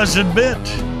requested bit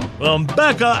from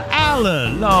Becca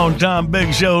Allen, longtime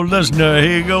Big Show listener.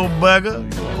 Here you go, Becca.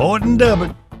 Horton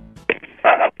Delbert.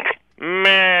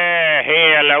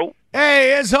 Hello.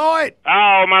 Hey, it's Hoyt.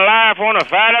 Oh, my life want to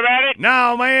fight about it?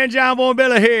 No, man, John Boy and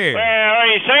Billy here. Well, what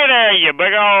do you say there, you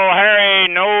big old hairy,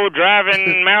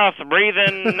 no-driving,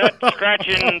 mouth-breathing,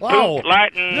 nut-scratching,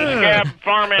 poop-lighting,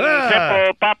 scab-farming,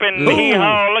 pimple-popping,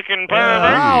 hee-haw-looking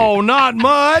pervert? Oh, not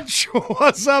much.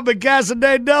 What's up at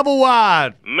Cassidy Double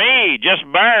Wide? Me, just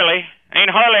barely. Ain't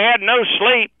hardly had no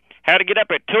sleep. Had to get up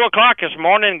at 2 o'clock this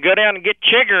morning and go down and get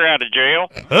Chigger out of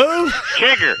jail. Who?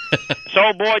 Chigger. This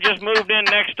old boy just moved in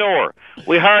next door.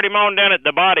 We hired him on down at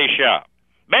the body shop.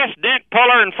 Best dent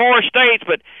puller in 4 states,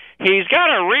 but he's got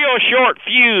a real short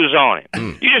fuse on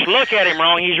him. You just look at him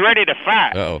wrong, he's ready to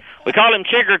fight. Uh-oh. We call him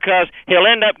Chigger because he'll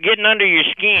end up getting under your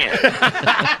skin.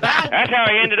 That's how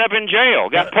he ended up in jail.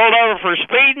 Got pulled over for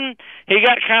speeding. He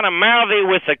got kind of mouthy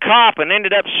with the cop and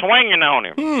ended up swinging on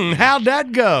him. How'd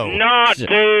that go? Not too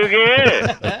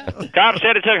good. Cop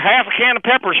said it took half a can of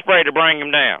pepper spray to bring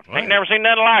him down. Ain't never seen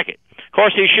nothing like it. Of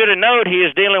course, he should have known he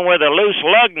was dealing with a loose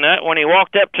lug nut when he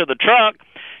walked up to the truck.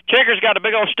 Chigger's got a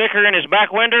big old sticker in his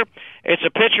back window. It's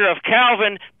a picture of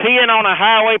Calvin peeing on a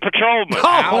highway patrolman.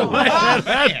 Oh, man,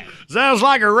 that sounds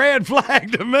like a red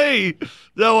flag to me.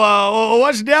 So,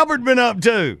 what's Delbert been up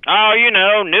to? Oh, you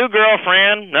know, new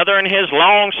girlfriend, another in his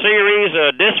long series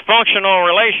of dysfunctional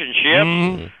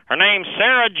relationships. Her name's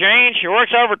Sarah Jane. She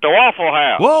works over at the Waffle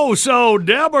House. Whoa, so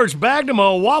Delbert's bagged him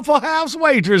a Waffle House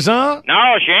waitress, huh?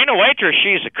 No, she ain't a waitress.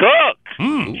 She's a cook.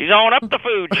 She's on up the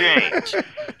food chain.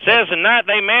 Says the night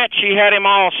they met, she had him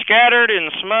all scattered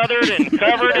and smothered and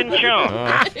covered in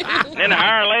chunks. Then an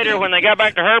hour later, when they got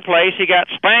back to her place, he got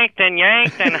spanked and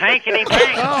yanked and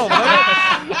hankety-panked. Oh,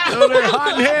 man. So they're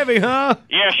hot and heavy, huh?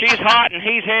 Yeah, she's hot and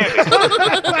he's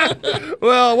heavy.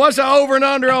 Well, what's the over and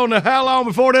under on how long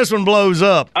before this one blows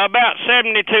up? About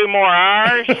 72 more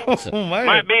hours. Oh, man.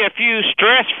 Might be a few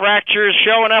stress fractures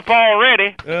showing up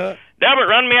already. Delbert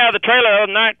run me out of the trailer the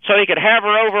other night so he could have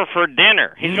her over for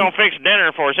dinner. He's going to fix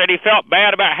dinner for her. Said he felt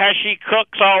bad about how she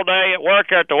cooks all day at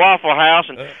work at the Waffle House,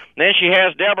 and then she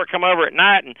has Delbert come over at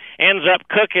night and ends up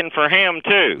cooking for him,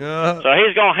 too. So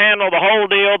he's going to handle the whole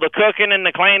deal, the cooking and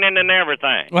the cleaning and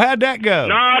everything. Well, how'd that go?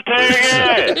 Not too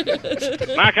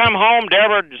good. When I come home,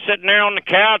 Delbert sitting there on the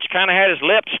couch, kind of had his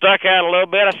lips stuck out a little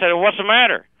bit. I said, what's the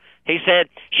matter? He said,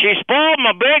 she spoiled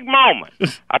my big moment.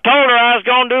 I told her I was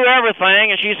going to do everything,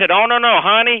 and she said, oh, no,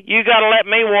 honey, you got to let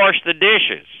me wash the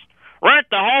dishes. Rent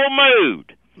the whole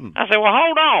mood. I said, well,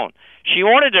 hold on. She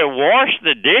wanted to wash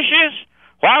the dishes?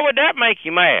 Why would that make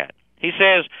you mad? He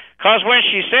says, "'Cause when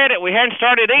she said it, we hadn't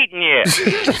started eating yet."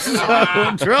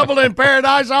 Trouble in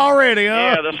paradise already, huh?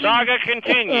 Yeah, the saga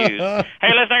continues.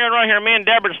 Hey, let's not go right here. Me and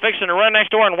Deborah's fixing to run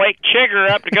next door and wake Chigger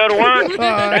up to go to work.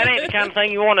 That ain't the kind of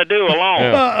thing you want to do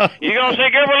alone. You gonna say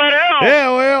Gilbert let her on? Yeah,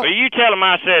 well. Well, you tell him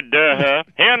I said duh.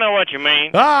 He'll know what you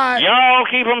mean. All right. Y'all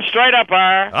keep him straight up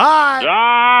there. All right. All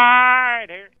right.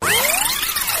 Here.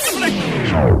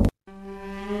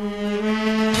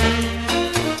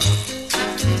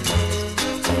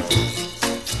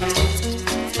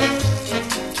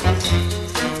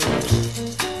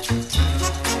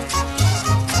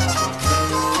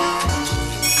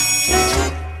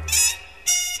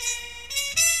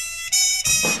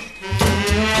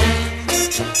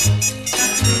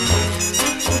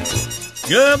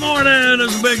 Good morning.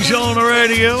 It's a Big Show on the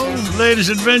radio. Latest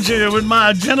adventure with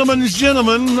my gentleman's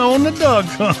gentleman on the duck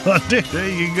hunt. There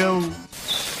you go.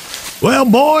 Well,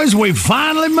 boys, we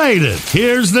finally made it.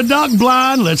 Here's the duck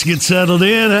blind. Let's get settled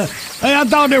in. Hey, I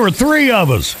thought there were 3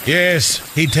 of us. Yes,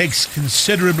 he takes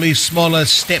considerably smaller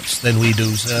steps than we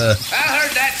do, sir. I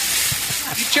heard that.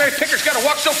 You cherry pickers gotta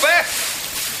walk so fast.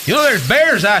 You know there's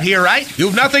bears out here, right?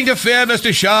 You've nothing to fear,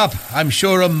 Mr. Sharp. I'm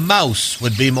sure a mouse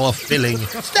would be more filling.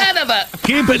 Son of a...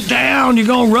 Keep it down. You're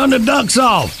going to run the ducks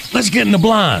off. Let's get in the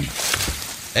blind.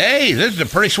 Hey, this is a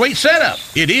pretty sweet setup.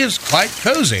 It is quite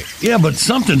cozy. Yeah, but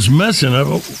something's missing.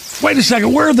 Wait a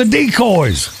second. Where are the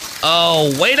decoys? Oh,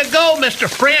 way to go, Mr.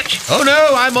 French. Oh,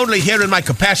 no, I'm only here in my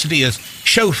capacity as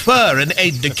chauffeur and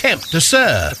aide-de-camp to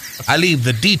sir. I leave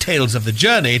the details of the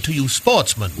journey to you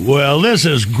sportsmen. Well, this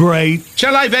is great.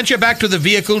 Shall I venture back to the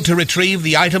vehicle to retrieve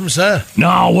the items, sir?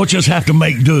 No, we'll just have to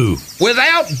make do.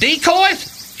 Without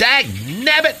decoys?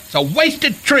 Dag-nabbit, it's a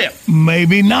wasted trip.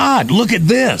 Maybe not. Look at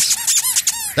this.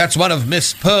 That's one of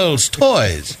Miss Pearl's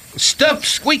toys. Stuffed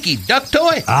squeaky duck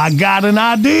toy? I got an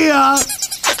idea.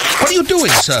 What are you doing,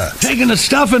 sir? Taking the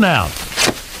stuffing out.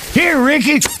 Here,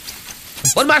 Ricky.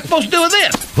 What am I supposed to do with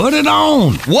this? Put it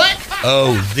on. What?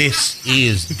 Oh, this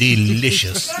is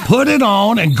delicious. Put it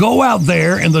on and go out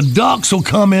there and the ducks will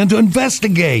come in to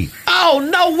investigate. Oh,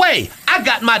 no way. I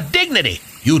got my dignity.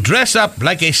 You dress up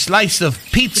like a slice of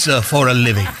pizza for a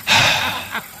living.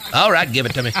 All right, give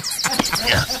it to me. It's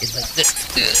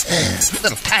a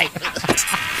little tight.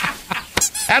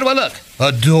 How do I look?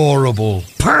 Adorable.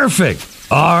 Perfect.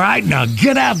 All right, now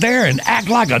get out there and act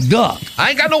like a duck. I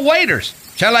ain't got no waiters.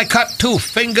 Shall I cut 2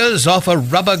 fingers off a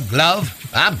rubber glove?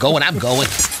 I'm going.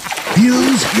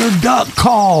 Use your duck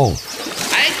call.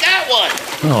 I ain't got one.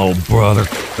 Oh, brother.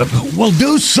 Well,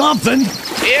 do something.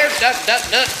 Here, duck.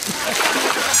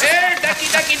 Here,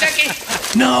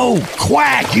 ducky. No,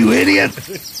 quack, you idiot.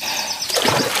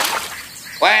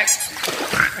 Quack.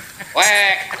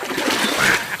 Quack.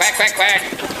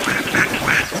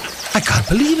 I can't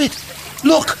believe it.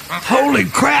 Look. Holy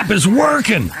crap, it's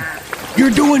working.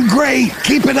 You're doing great.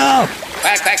 Keep it up.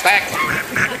 Quack.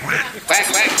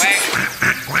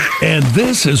 And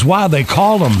this is why they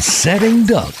call them setting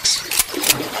ducks.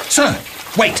 Sir,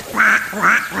 wait.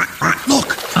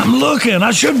 Look. I'm looking.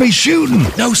 I should be shooting.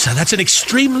 No, sir, that's an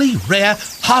extremely rare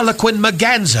Harlequin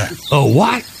merganser. Oh,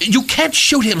 what? You can't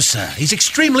shoot him, sir. He's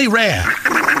extremely rare.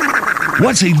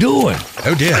 What's he doing?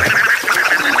 Oh, dear.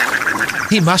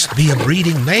 He must be a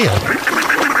breeding male.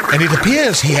 And it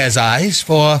appears he has eyes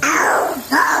for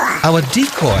our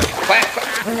decoy.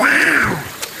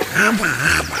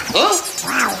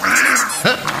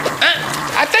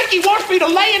 I think he wants me to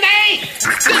lay an egg.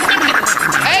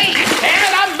 Hey, damn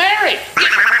it, I'm married.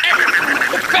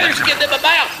 Feathers get in my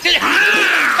mouth.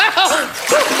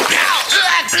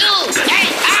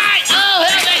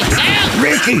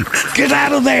 Ricky, get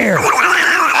out of there.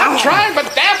 I'm trying,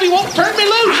 but Daffy won't turn me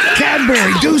loose.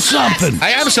 Cadbury, do something.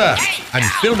 I am, sir. I'm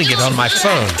filming it on my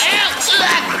phone.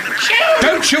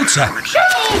 Don't shoot, sir.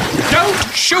 Don't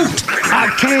shoot.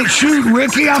 I can't shoot,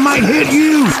 Ricky. I might hit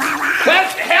you. Well,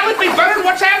 hell, it be burned.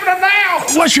 What's happening now?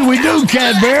 What should we do,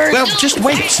 Cadbury? Well, just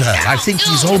wait, sir. I think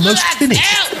he's almost finished.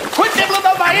 Quit nibbling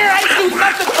on my ear. I ain't doing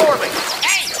nothing for me.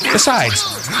 Besides,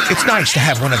 it's nice to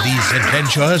have one of these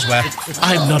adventures where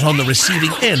I'm not on the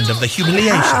receiving end of the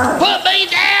humiliation. Put me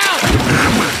down!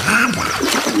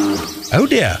 Oh,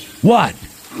 dear. What?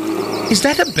 Is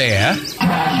that a bear?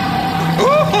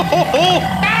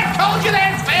 I told you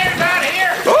there's bears out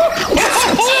here!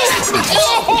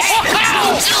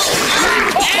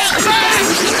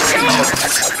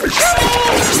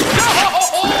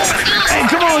 Hey,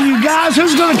 come on, you guys.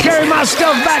 Who's going to carry my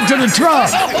stuff back to the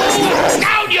truck?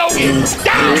 Down, Yogi!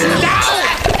 Down!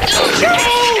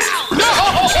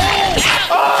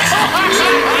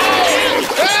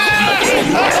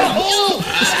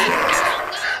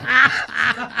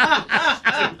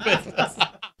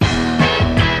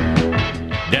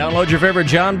 your favorite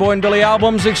John Boy and Billy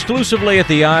albums exclusively at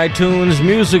the iTunes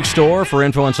Music Store. For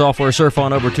info and software, surf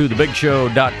on over to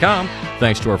thebigshow.com.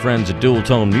 Thanks to our friends at Dual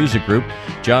Tone Music Group.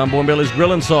 John Boy and Billy's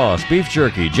Grill and Sauce, beef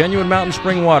jerky, genuine mountain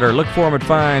spring water. Look for them at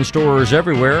fine stores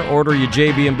everywhere. Order your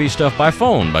JB&B stuff by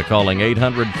phone by calling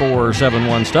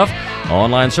 800-471-STUFF.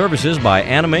 Online services by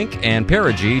Animink and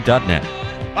Perigee.net.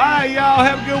 Bye, y'all.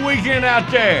 Have a good weekend out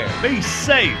there. Be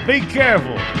safe. Be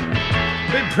careful.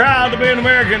 Be proud to be an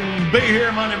American. Be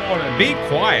here Monday morning. Be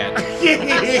quiet.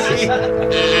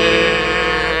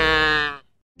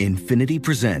 Infiniti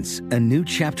presents a new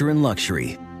chapter in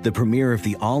luxury, the premiere of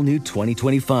the all-new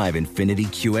 2025 Infiniti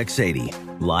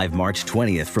QX80, live March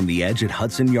 20th from the Edge at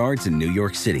Hudson Yards in New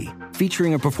York City,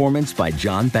 featuring a performance by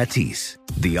John Batiste.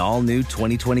 The all-new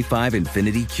 2025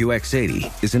 Infiniti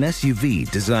QX80 is an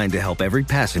SUV designed to help every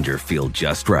passenger feel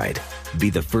just right. Be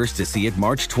the first to see it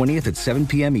March 20th at 7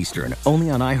 p.m. Eastern,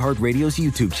 only on iHeartRadio's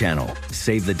YouTube channel.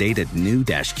 Save the date at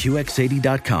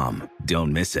new-QX80.com.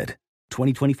 Don't miss it.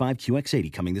 2025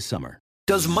 QX80 coming this summer.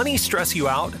 Does money stress you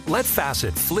out? Let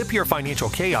Facet flip your financial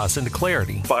chaos into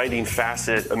clarity. Finding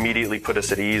Facet immediately put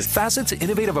us at ease. Facet's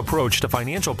innovative approach to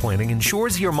financial planning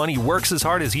ensures your money works as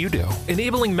hard as you do,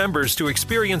 enabling members to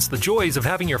experience the joys of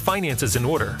having your finances in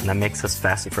order. And that makes us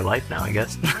Facet for life now, I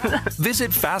guess.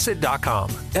 Visit Facet.com,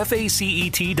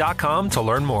 FACET.com to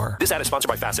learn more. This ad is sponsored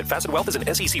by Facet. Facet Wealth is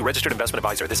an SEC registered investment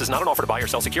advisor. This is not an offer to buy or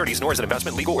sell securities, nor is it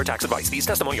investment, legal, or tax advice. These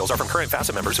testimonials are from current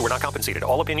Facet members who are not compensated.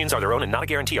 All opinions are their own and not a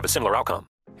guarantee of a similar outcome.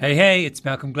 Hey, it's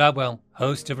Malcolm Gladwell,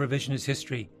 host of Revisionist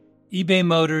History. eBay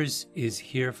Motors is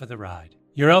here for the ride.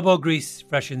 Your elbow grease,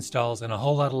 fresh installs, and a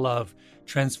whole lot of love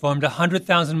transformed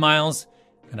 100,000 miles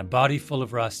and a body full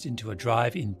of rust into a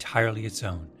drive entirely its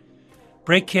own.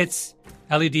 Brake kits,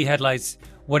 LED headlights,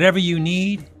 whatever you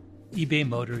need, eBay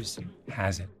Motors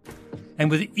has it.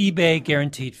 And with eBay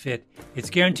Guaranteed Fit,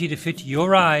 it's guaranteed to fit your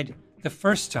ride the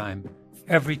first time,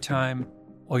 every time,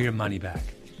 or your money back.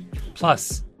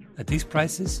 Plus, at these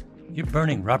prices, you're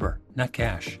burning rubber, not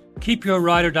cash. Keep your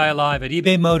ride or die alive at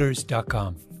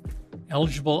ebaymotors.com.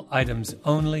 Eligible items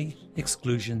only.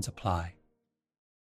 Exclusions apply.